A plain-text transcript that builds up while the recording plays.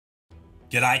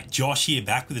G'day, Josh here,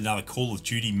 back with another Call of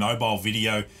Duty mobile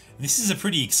video. And this is a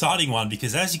pretty exciting one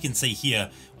because as you can see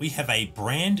here, we have a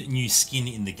brand new skin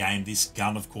in the game. This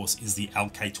gun, of course, is the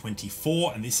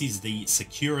LK24, and this is the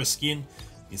Secura skin.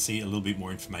 You can see a little bit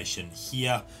more information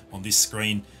here on this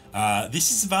screen. This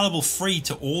is available free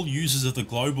to all users of the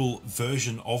global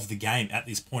version of the game at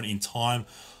this point in time.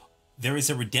 There is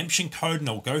a redemption code, and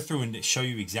I'll go through and show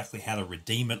you exactly how to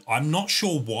redeem it. I'm not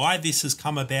sure why this has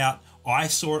come about. I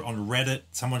saw it on Reddit.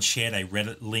 Someone shared a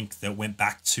Reddit link that went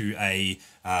back to a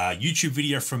YouTube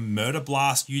video from Murder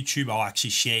Blast YouTube. I'll actually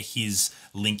share his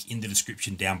link in the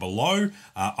description down below.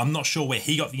 I'm not sure where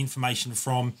he got the information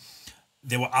from.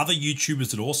 There were other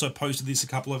YouTubers that also posted this a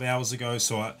couple of hours ago,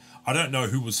 so I don't know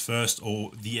who was first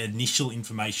or the initial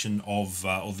information of,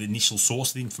 or the initial source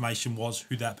of the information was.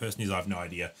 Who that person is, I have no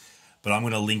idea. But I'm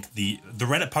going to link the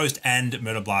Reddit post and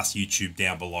Murder Blast YouTube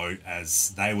down below,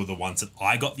 as they were the ones that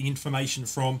I got the information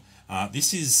from.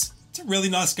 It's a really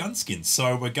nice gun skin.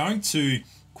 So we're going to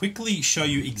quickly show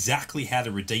you exactly how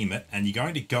to redeem it. And you're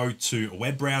going to go to a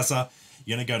web browser.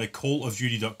 You're going to go to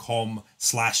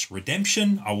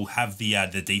callofduty.com/redemption. I will have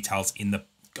the details in the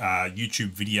YouTube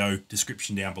video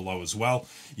description down below as well.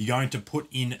 You're going to put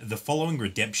in the following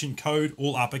redemption code,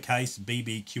 all uppercase,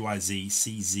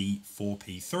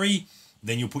 BBQIZCZ4P3.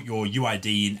 Then you'll put your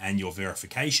UID in and your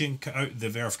verification code. The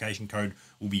verification code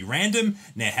will be random.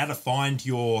 Now, how to find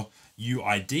your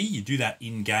UID, you do that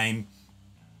in game.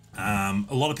 A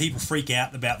lot of people freak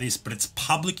out about this, but it's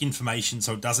public information,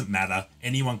 so it doesn't matter.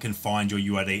 Anyone can find your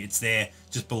UID. It's there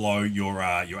just below your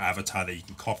avatar there. You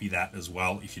can copy that as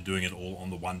well if you're doing it all on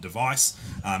the one device.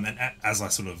 And as I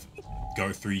sort of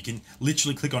go through, you can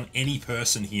literally click on any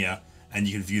person here and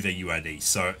you can view their UID.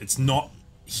 So it's not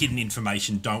hidden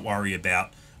information. Don't worry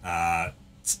about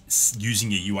using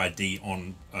your UID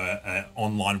on an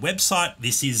online website.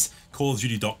 This is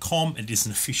callofduty.com. It is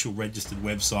an official registered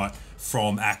website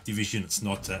from Activision. It's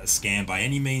not a scam by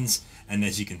any means. And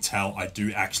as you can tell, I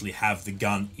do actually have the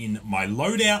gun in my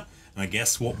loadout. And I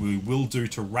guess what we will do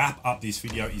to wrap up this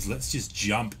video is let's just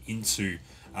jump into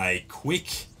a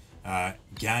quick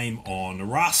game on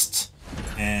Rust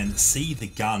and see the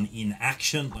gun in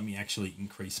action. Let me actually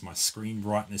increase my screen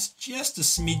brightness just a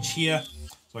smidge here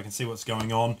so I can see what's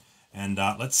going on. And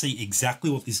let's see exactly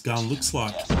what this gun looks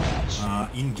like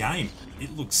in game.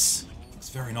 It looks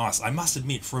very nice. I must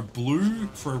admit, for a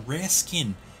rare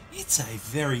skin, it's a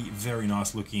very, very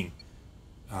nice looking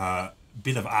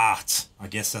bit of art. I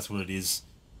guess that's what it is.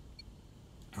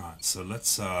 All right, so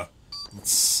let's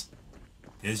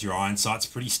there's your iron sights,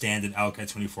 pretty standard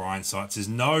LK24 iron sights. There's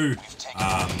no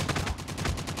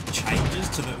changes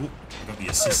to the, I got the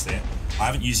assist there. I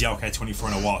haven't used the LK24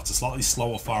 in a while. It's a slightly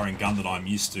slower firing gun than I'm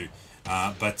used to.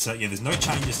 Yeah, there's no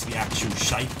changes to the actual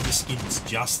shape of the skin. It's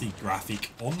just the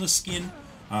graphic on the skin,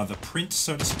 the print,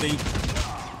 so to speak.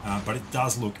 But it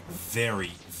does look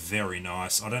very, very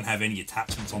nice. I don't have any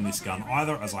attachments on this gun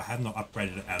either, as I have not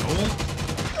upgraded it at all.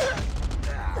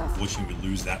 Unfortunately, we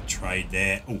lose that trade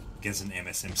there. Oh, gets an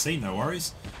MSMC, no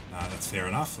worries. That's fair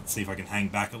enough. Let's see if I can hang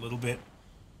back a little bit.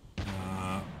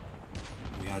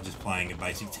 We are just playing a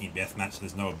basic team deathmatch.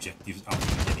 There's no objectives other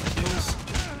than getting kills.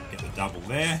 Get the double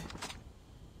there.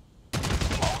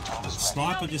 The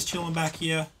sniper just chilling back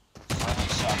here.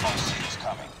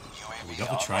 We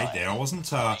got the trade there. I wasn't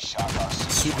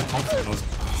super confident.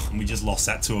 And we just lost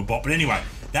that to a bot. But anyway,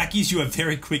 that gives you a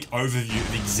very quick overview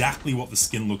of exactly what the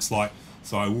skin looks like.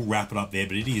 So I will wrap it up there,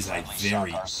 but it is a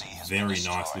very, very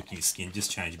nice looking skin. Just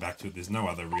change back to it. There's no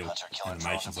other real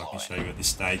animations I can show you at this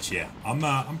stage. Yeah,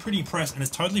 I'm pretty impressed, and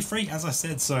it's totally free, as I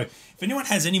said. So if anyone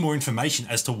has any more information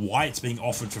as to why it's being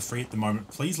offered for free at the moment,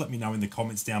 please let me know in the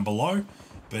comments down below.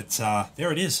 But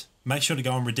there it is. Make sure to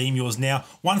go and redeem yours now.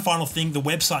 One final thing, the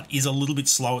website is a little bit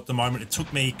slow at the moment. It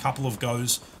took me a couple of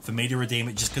goes for me to redeem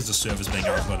it just because the server's being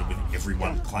overloaded with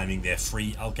everyone claiming their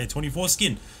free LK24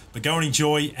 skin. But go and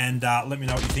enjoy, and let me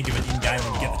know what you think of it in-game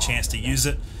when you get the chance to use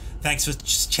it. Thanks for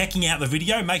checking out the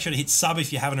video. Make sure to hit sub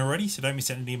if you haven't already so don't miss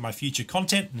any of my future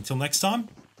content. And until next time,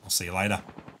 I'll see you later.